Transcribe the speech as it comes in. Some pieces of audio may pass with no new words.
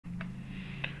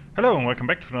Hello and welcome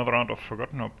back to another round of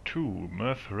Forgotten Hope 2,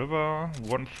 Meuse River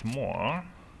once more.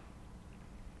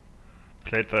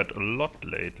 Played that a lot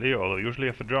lately, although usually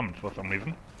as the Germans for some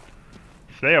reason.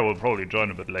 Slayer will probably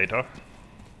join a bit later.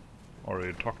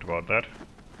 Already talked about that.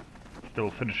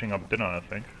 Still finishing up dinner, I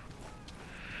think.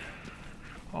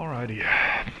 Alrighty.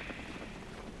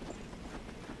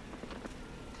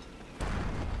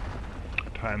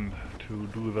 Time to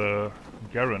do the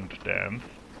Garand dance.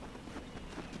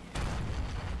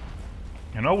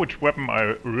 You know which weapon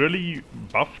I really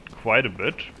buffed quite a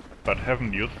bit, but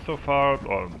haven't used so far,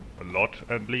 or a lot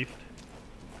at least?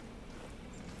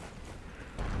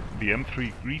 The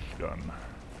M3 grease gun.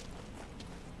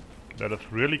 That is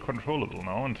really controllable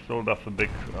now and still does a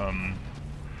big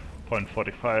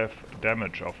 0.45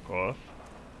 damage, of course.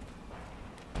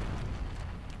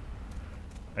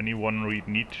 Anyone read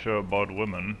Nietzsche about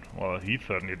women? Well, he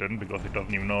certainly didn't, because he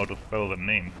doesn't even know how to spell the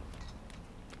name.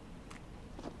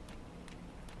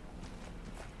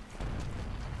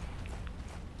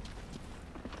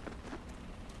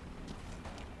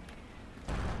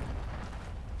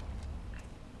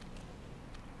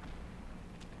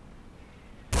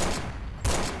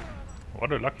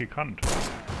 What a lucky cunt. Is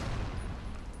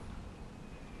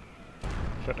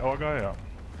that our guy? Yeah.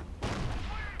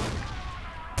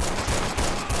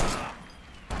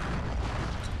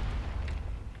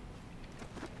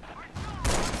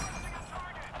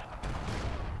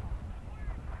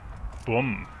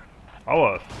 Boom.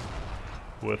 Ours.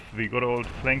 With the good old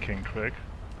flanking trick.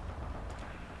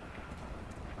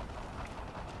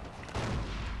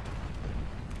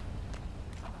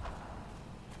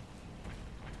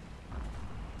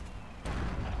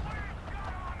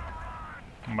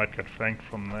 Might get flanked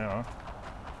from there.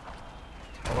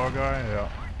 Our guy, yeah.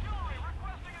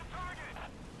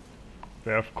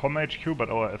 They have Com HQ, but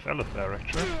our SL is there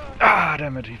actually. Ah,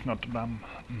 damn it, he's not dumb.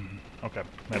 Okay,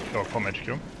 let's go Com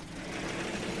HQ.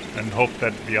 And hope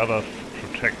that the others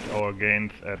protect our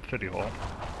gains at City Hall.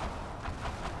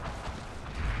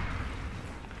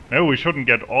 No, we shouldn't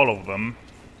get all of them,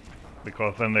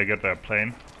 because then they get their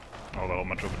plane. Although how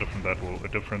much of a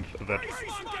difference that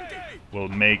will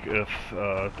make is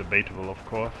debatable, of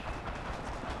course.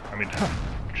 I mean,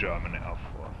 German Air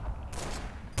Force.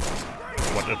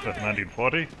 What is that,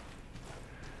 1940?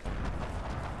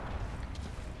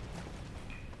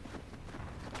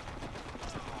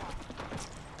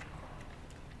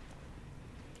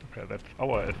 Okay, that's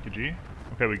our SDG.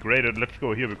 Okay, we graded. Let's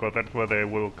go here, because that's where they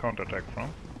will counterattack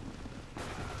from.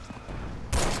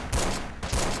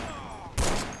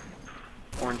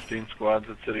 Ornstein squads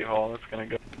at City Hall, it's gonna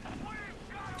go.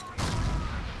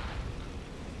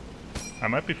 I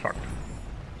might be fucked.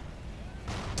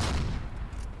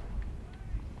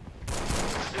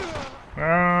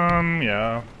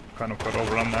 Yeah, kind of got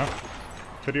overrun there.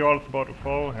 City Hall is about to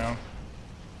fall, yeah.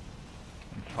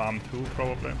 And Farm 2,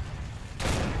 probably.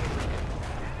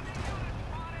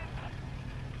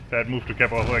 That move to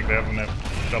cap also, like they have an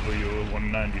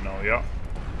FW-190 now, yeah.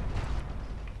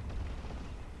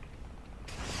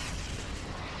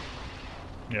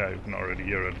 Yeah, you can already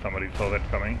hear it. Somebody saw that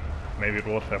coming. Maybe it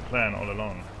was their plan all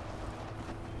along.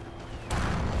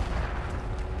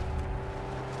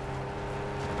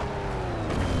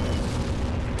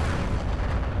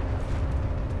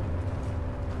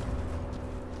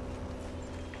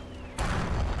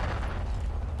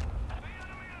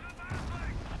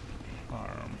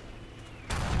 Farm.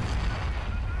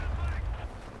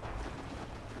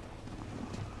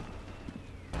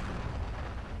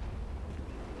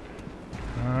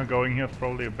 Going here is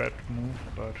probably a bad move,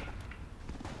 but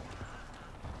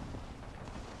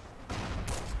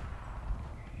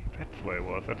that's where it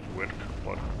was. That's a weird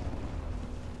spot.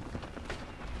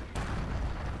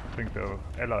 I think the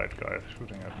allied guy is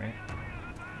shooting at me.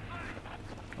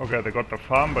 Okay, they got the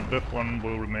farm, but this one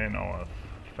will remain ours,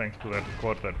 thanks to that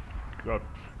squad that got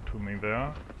to me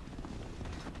there.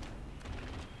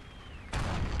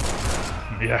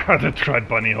 Yeah, that's right,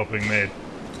 bunny hopping, mate.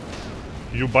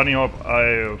 You bunny hop,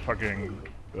 I fucking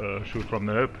shoot from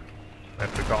the hip.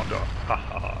 That's the counter.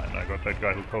 Haha, and I got that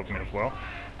guy who killed me as well.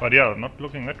 But yeah, not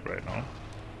looking that great now.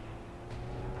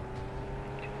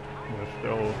 We're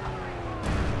still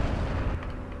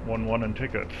 1-1 in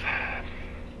tickets.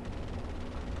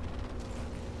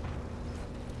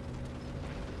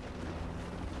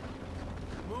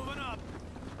 Moving up.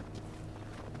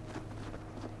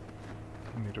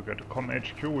 We need to get to Com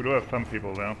HQ. We do have some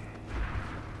people there.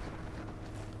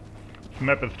 This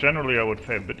map is generally, I would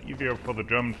say, a bit easier for the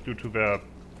Germans due to their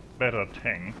better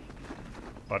tanks.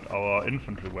 But our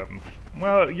infantry weapons...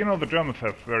 Well, you know, the Germans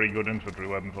have very good infantry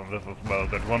weapons on this as well.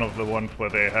 That's one of the ones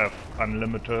where they have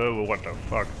unlimited... What the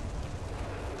fuck?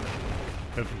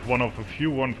 This is one of the few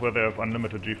ones where they have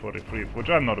unlimited G43s, which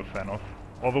I'm not a fan of.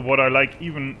 Although what I like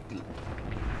even...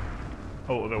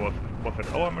 Oh, there was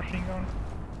it our machine gun?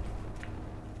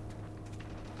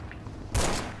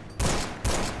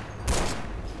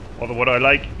 Although what I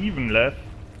like even less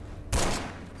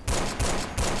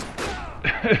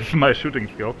is my shooting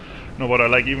skill. No, what I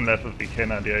like even less is the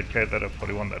K98K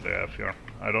ZF41 that they have here.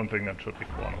 I don't think that should be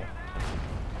spawnable.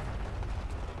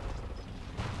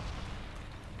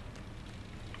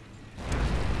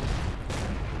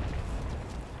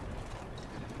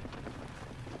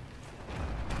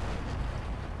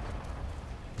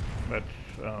 That's,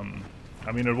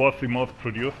 I mean, it was the most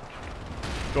produced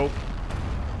scope.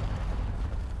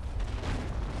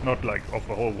 Not like of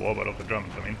the whole war, but of the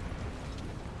Germans, I mean.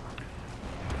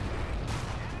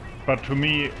 But to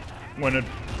me, when it's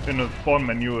in a spawn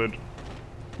menu, it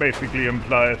basically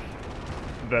implies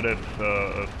that it's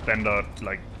a standard,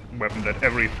 like, weapon that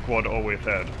every squad always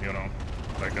had, you know,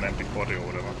 like an MP40 or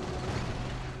whatever.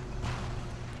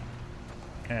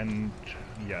 And,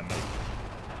 yeah, no.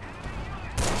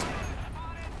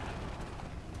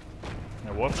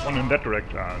 There was one in that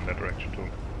direction, in that direction too.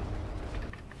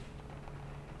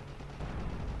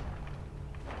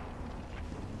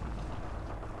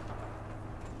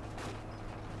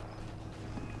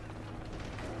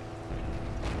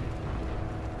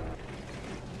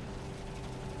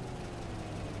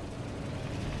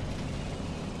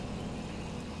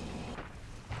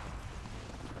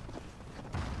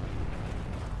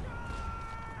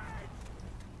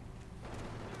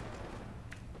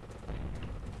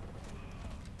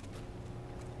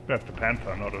 That's the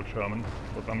Panther, not a Sherman.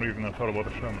 For some reason I thought about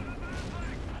the Sherman.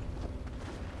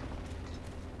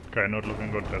 Okay, not looking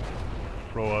good, let's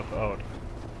throw us out.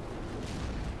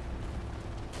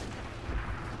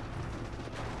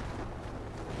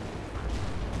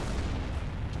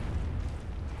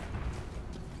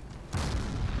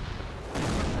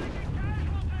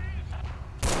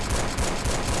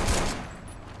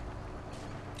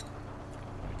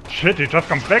 Shit, he just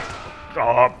comes back?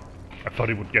 Oh, I thought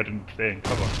he would get and stay in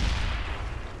cover.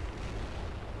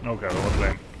 Okay, that was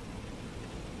lame.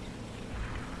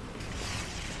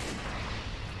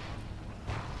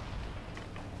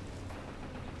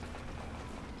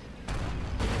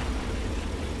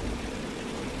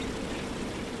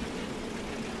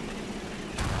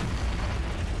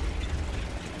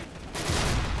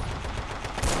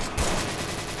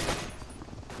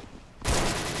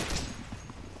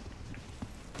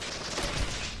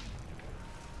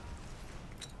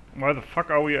 Why the fuck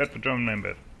are we at the German main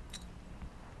base?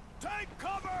 Take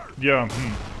cover! Yeah,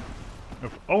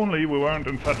 If only we weren't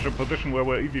in such a position where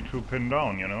we're easy to pin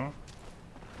down, you know?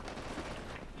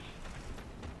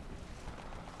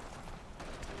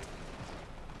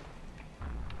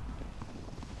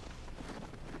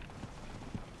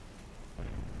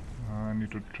 I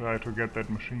need to try to get that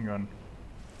machine gun.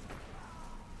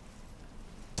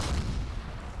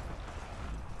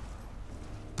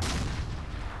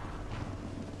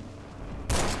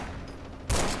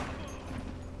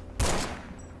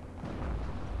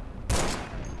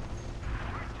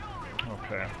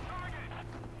 Okay.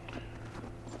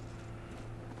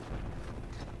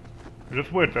 It is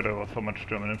weird that there was so much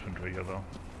German infantry here though.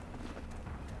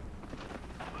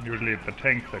 Usually it's the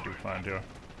tanks that you find here.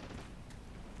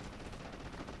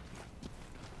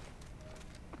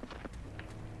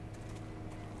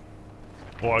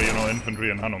 Or, you know, infantry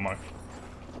and Hanomag.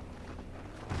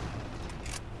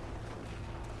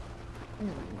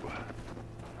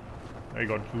 They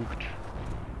got spooked.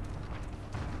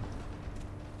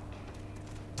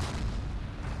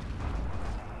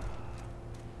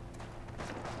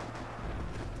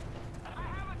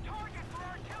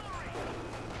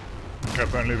 Okay,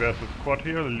 apparently there's a squad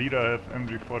here. The leader has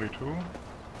MG42.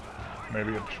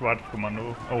 Maybe it's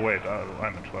Schwarzkommando. Oh wait,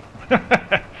 I'm in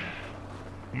Schwarzkommando.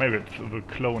 Maybe it's the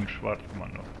clone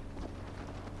Schwarzkommando.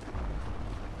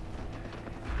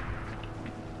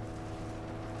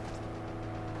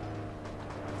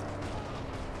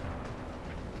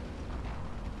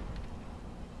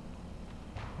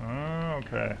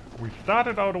 Okay, we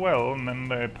started out well and then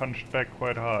they punched back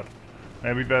quite hard.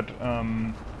 Maybe that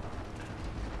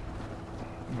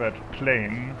that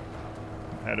plane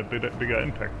had a bit bigger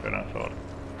impact than I thought.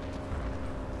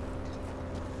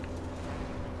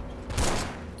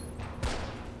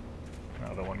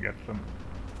 Another one gets them.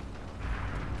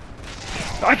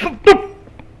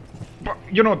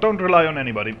 You know, don't rely on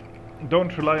anybody.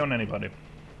 Don't rely on anybody.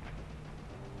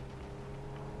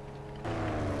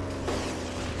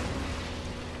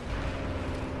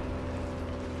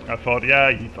 I thought,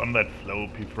 yeah, he's on that slope,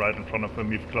 he's right in front of him,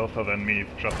 he's closer than me,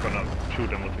 he's just gonna shoot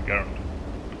him with the Garand.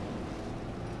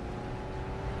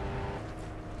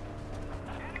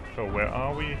 So where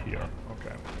are we? Here.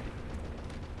 Okay.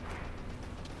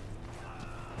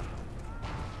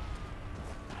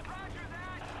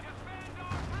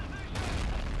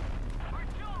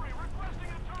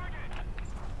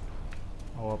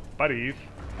 Our buddies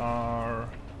are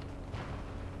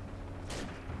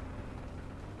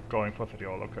going for City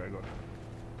Hall. Okay, good.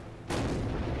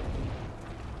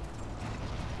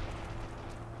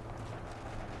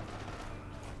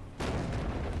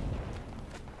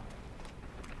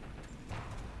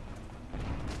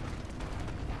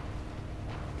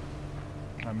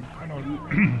 I'm kind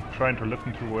of trying to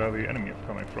listen to where the enemy is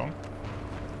coming from.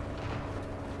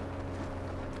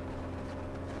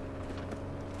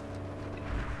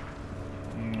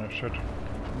 Shit.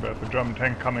 There's a German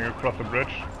tank coming across the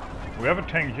bridge. We have a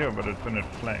tank here, but it's in its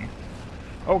flank.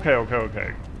 Okay, okay,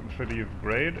 okay. City is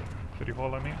great. City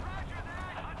Hall, I mean.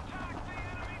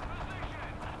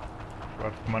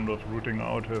 First Commando's rooting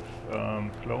out his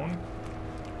clone.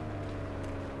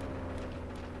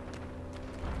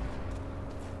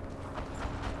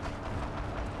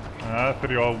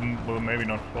 City Hall will maybe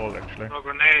not fall, actually. Throw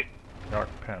grenade! Dark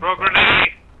Panther. Throw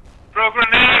grenade! Throw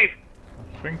grenade!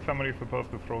 I think somebody's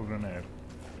supposed to throw a grenade.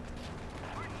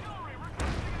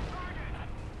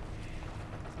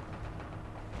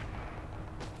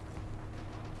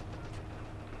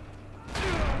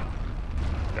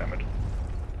 Damn it.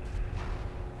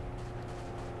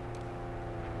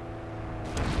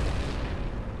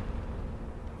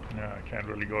 Yeah, I can't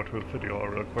really go to the City Hall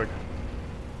real quick.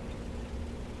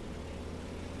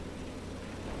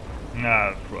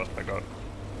 Nah, that's worst I got.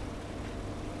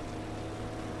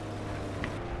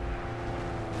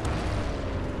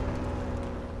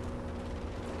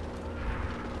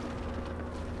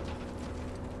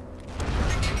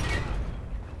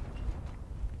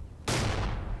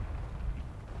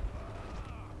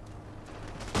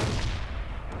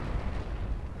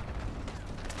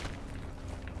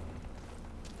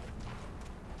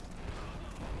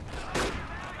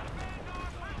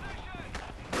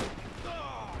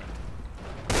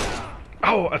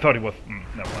 Oh, I thought he was...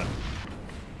 never mind.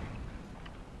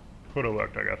 Could have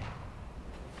worked, I guess.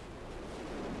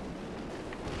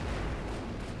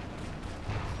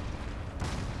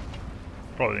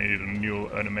 Probably needed a new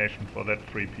animation for that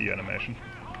 3P animation.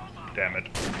 Damn it.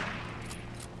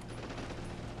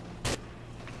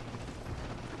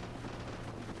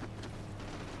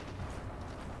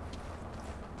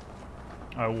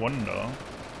 I wonder...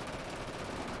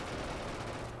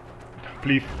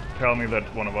 Please tell me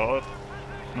that's one of ours.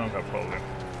 No, I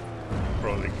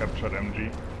probably captured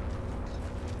MG.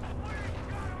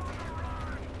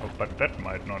 Oh, but that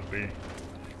might not be.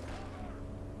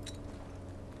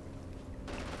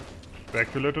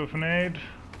 Speculative nade.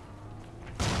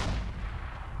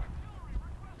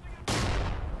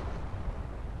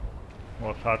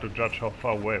 Was hard to judge how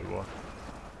far away it was.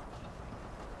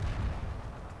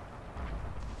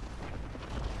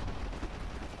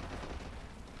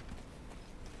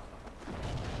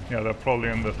 Yeah, they're probably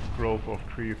in this grove of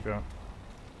trees, yeah.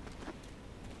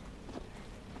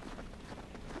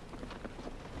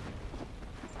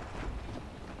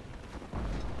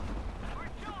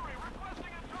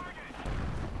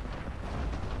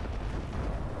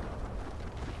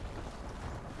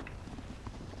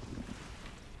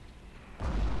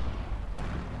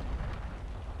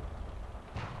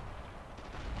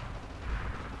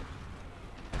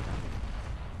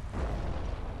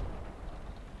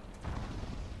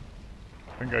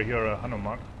 I think I hear a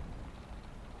Hanomag.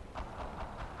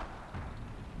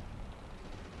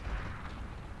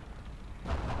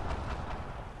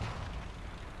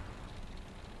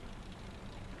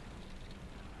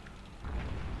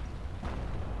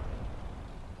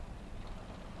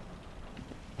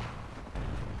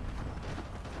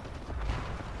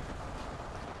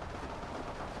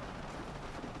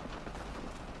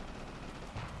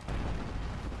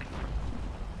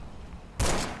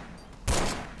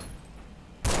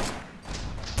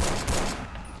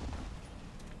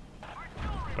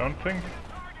 Don't think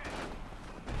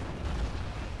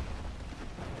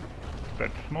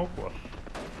that smoke was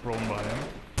thrown by him.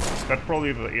 That's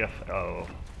probably the ESL.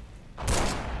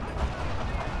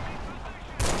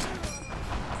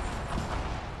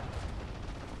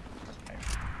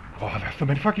 Oh, there's so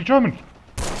many fucking Germans!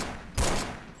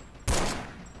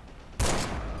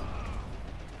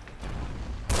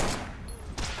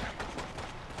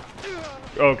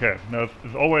 Okay, there's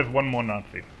always one more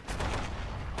Nazi.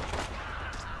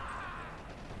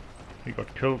 He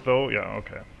got killed though, yeah,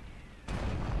 okay.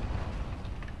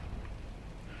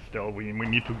 Still, we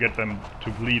need to get them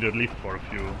to bleed at least for a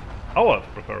few hours,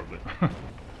 preferably.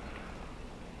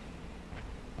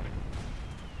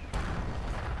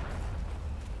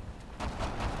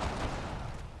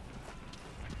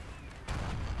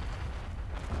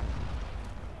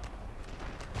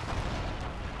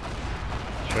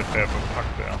 Shit, they have a pack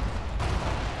there.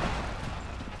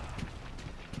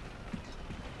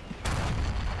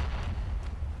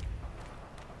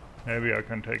 Maybe I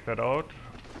can take that out.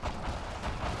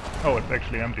 Oh, it's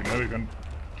actually empty. Maybe we can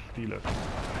steal it.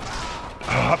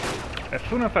 As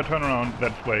soon as I turn around,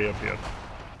 that's where he appears.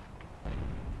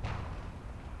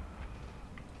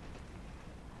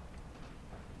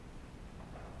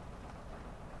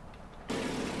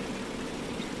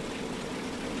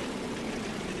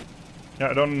 Yeah,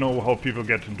 I don't know how people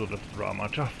get into this drama.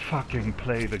 Just fucking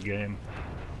play the game.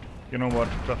 You know what?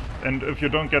 Just, and if you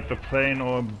don't get the plane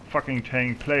or fucking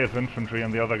tank, play as infantry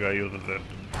and the other guy uses it.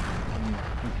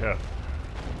 Who cares?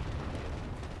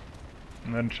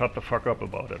 And then shut the fuck up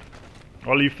about it.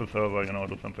 Or leave the server, you know,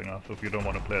 do something else if you don't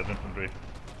want to play as infantry.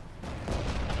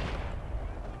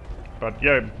 But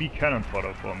yeah, be cannon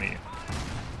fodder for me.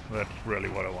 That's really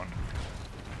what I want.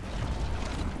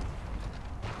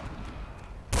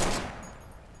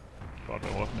 Thought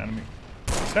there was an enemy.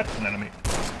 That's an enemy.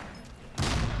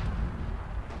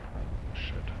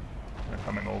 Shit. They're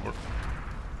coming over.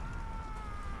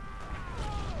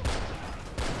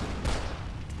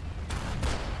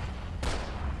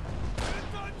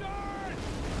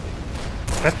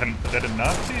 Is that a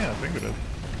Nazi? I think it is.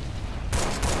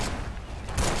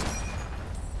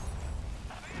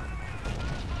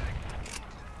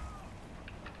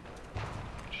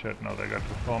 Shit, now they got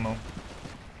the sawmill.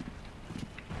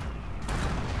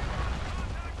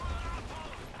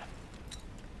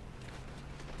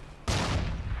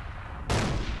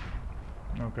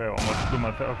 Okay, I almost blew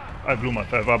myself. I blew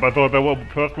myself up. I thought the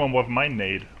first one was my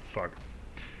nade. Fuck.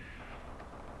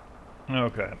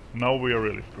 Okay, now we are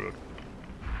really screwed.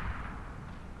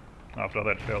 After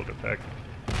that failed attack.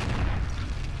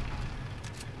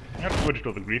 I have switched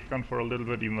to the grease gun for a little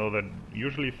bit, even though that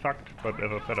usually sucked, but as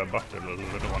I said, I busted a little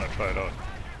bit. I want to try it out.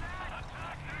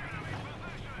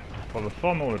 For the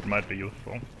sawmill it might be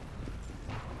useful.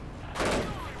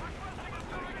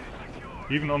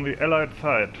 Even on the allied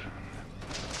side.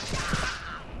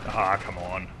 Ah, come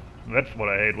on. That's what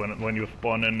I hate when you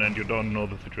spawn in and you don't know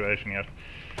the situation yet.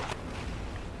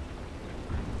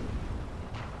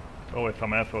 Always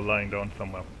some asshole lying down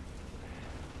somewhere.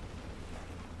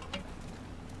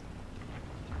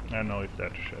 I know he's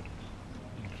dead. Shit.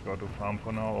 Let's go to farm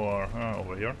for now, or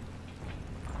over here.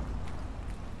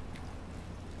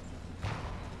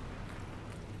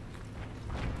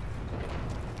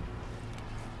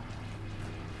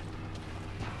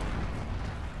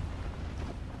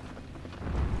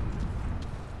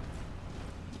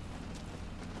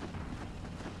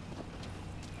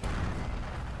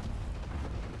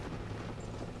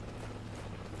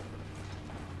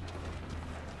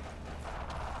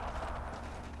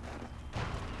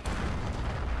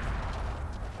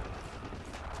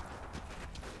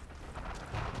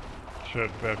 Shit,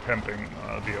 they're camping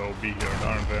the OB here,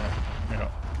 aren't they? Yeah.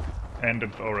 And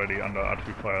it's already under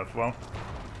artillery fire as well.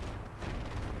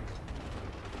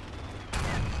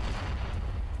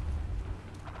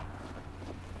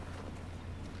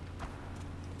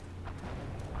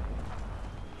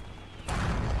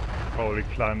 Probably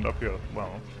climbed up here as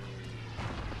well.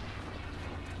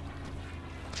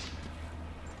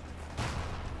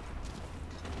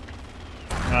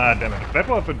 Ah, damn it. If that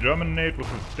was a German nade with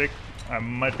a stick, I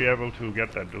might be able to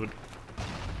get that dude.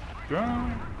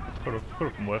 Yeah, could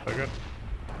have been worse, I guess.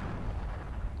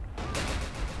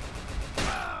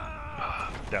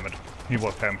 Damn it. He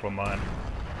was ham from mine.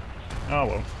 Oh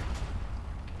well.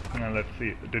 Now let's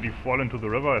see. Did he fall into the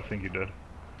river? I think he did.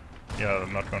 Yeah,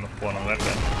 I'm not gonna spawn on that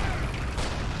then.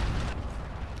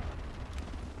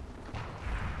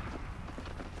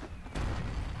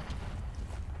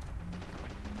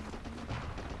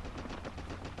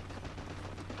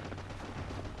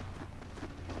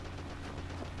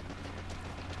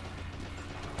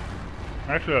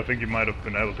 Actually, I think he might have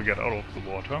been able to get out of the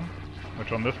water,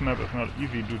 which on this map is not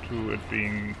easy due to it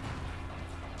being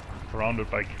surrounded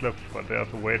by cliffs, but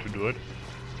there's a way to do it.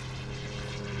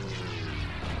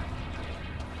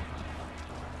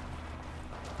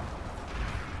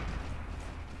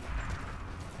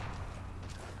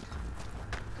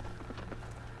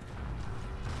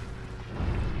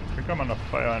 I think I'm under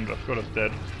fire and just got us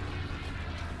dead.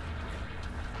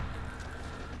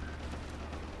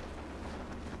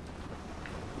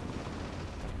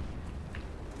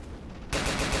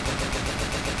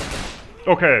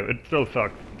 Okay, it still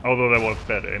sucks, although that was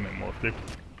bad aiming mostly.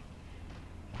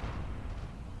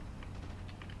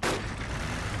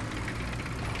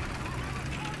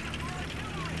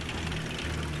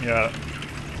 Yeah,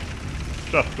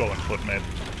 just go on foot, mate.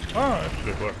 Ah,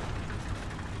 actually it worked.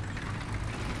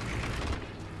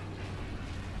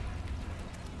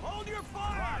 Hold your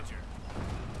fire! Roger.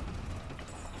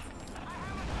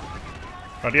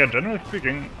 But yeah, generally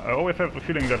speaking, I always have the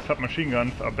feeling that submachine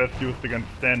guns are best used against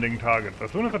standing targets.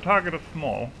 As soon as the target is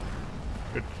small,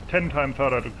 it's 10 times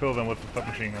harder to kill them with the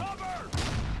submachine gun.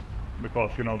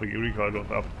 Because, you know, the recoil goes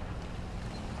up.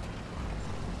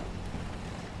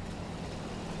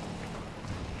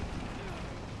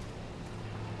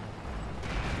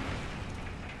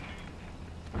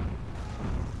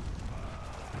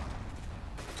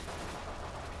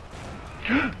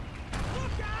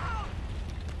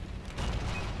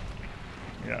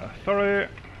 Yeah, sorry.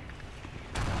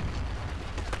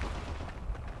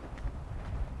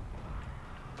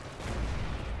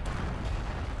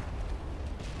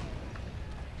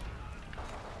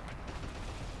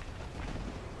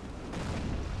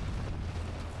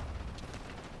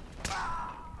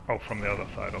 Oh, from the other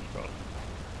side, of course.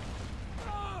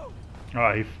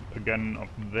 Ah, he's again up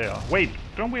there. Wait,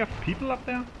 don't we have people up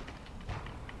there?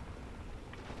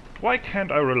 Why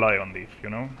can't I rely on these, you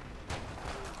know?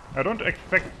 I don't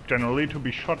expect generally to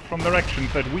be shot from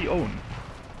directions that we own.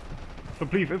 So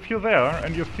please, if you're there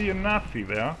and you see a Nazi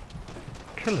there,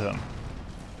 kill him.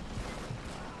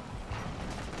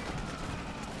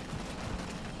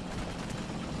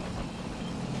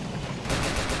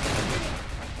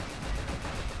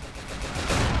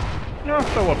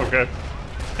 Yeah, so what, okay.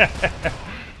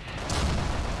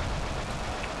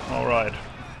 Alright.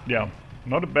 Yeah,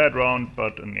 not a bad round,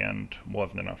 but in the end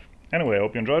wasn't enough. Anyway, I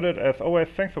hope you enjoyed it. As always,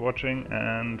 thanks for watching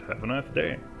and have a nice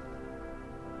day.